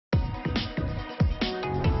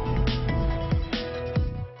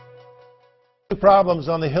Problems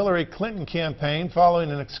on the Hillary Clinton campaign following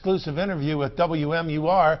an exclusive interview with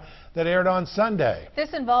WMUR that aired on Sunday.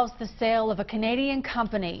 This involves the sale of a Canadian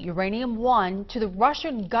company, Uranium One, to the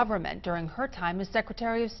Russian government during her time as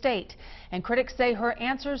Secretary of State. And critics say her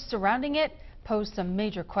answers surrounding it pose some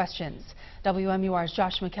major questions. WMUR's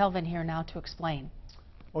Josh McKelvin here now to explain.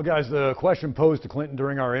 Well, guys, the question posed to Clinton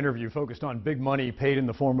during our interview focused on big money paid in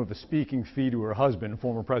the form of a speaking fee to her husband,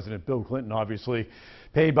 former President Bill Clinton, obviously,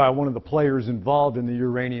 paid by one of the players involved in the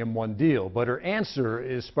Uranium One deal. But her answer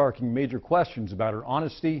is sparking major questions about her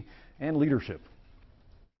honesty and leadership.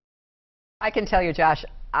 I can tell you, Josh,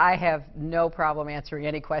 I have no problem answering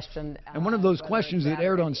any question. And one of those questions that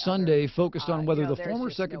aired on Sunday focused on whether the former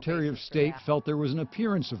Secretary of State felt there was an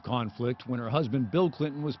appearance of conflict when her husband Bill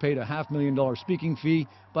Clinton was paid a $500,000 speaking fee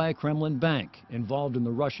by a Kremlin bank involved in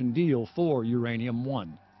the Russian deal for Uranium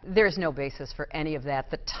One. There's no basis for any of that.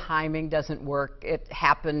 The timing doesn't work. It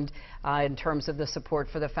happened in terms of the support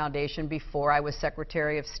for the foundation before I was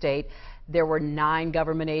Secretary of State. There were 9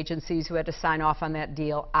 government agencies who had to sign off on that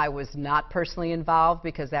deal. I was not personally involved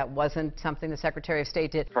because that wasn't something the Secretary of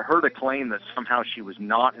State did. For her to claim that somehow she was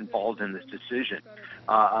not involved in this decision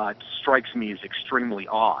strikes me as extremely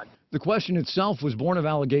odd. The question itself was born of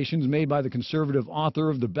allegations made by the conservative author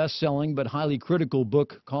of the best-selling but highly critical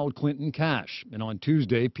book called Clinton Cash. And on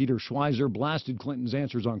Tuesday, Peter Schweizer blasted Clinton's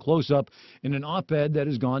answers on Close-Up in an op-ed that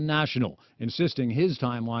has gone national, insisting his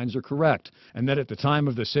timelines are correct, and that at the time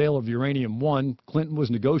of the sale of Uranium One, Clinton was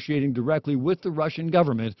negotiating directly with the Russian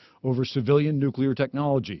government over civilian nuclear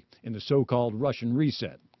technology in the so-called Russian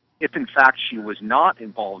reset. If, in fact, she was not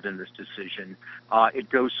involved in this decision, it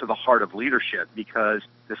goes to the heart of leadership, because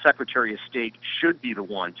the Secretary of State should be the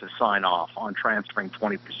one to sign off on transferring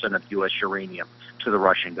 20% of U.S. uranium to the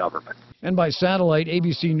Russian government. And by satellite,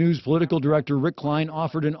 ABC News political director Rick Klein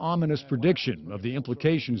offered an ominous prediction of the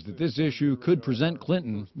implications that this issue could present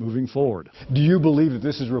Clinton moving forward. Do you believe that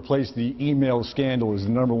this has replaced the email scandal as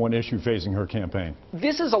the #1 issue facing her campaign?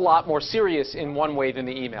 This is a lot more serious in one way than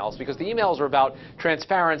the emails, because the emails are about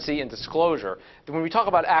transparency and disclosure. When we talk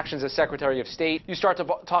about actions as Secretary of State, you start to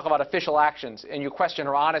talk about official actions, and you question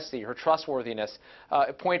her honesty, her trustworthiness,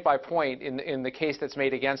 point by point in the case that's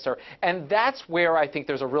made against her. And that's where I think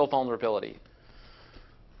there's a real vulnerability.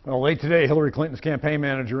 Well, late today, Hillary Clinton's campaign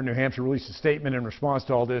manager in New Hampshire released a statement in response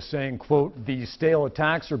to all this, saying, quote, "These stale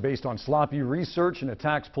attacks are based on sloppy research and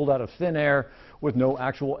attacks pulled out of thin air with no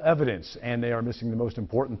actual evidence, and they are missing the most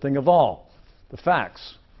important thing of all, the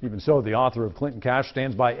facts." Even so, the author of Clinton Cash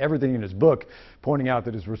stands by everything in his book, pointing out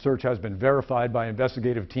that his research has been verified by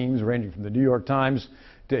investigative teams ranging from the New York Times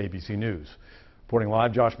to ABC News. Reporting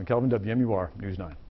live, Josh McKelvin, WMUR News 9.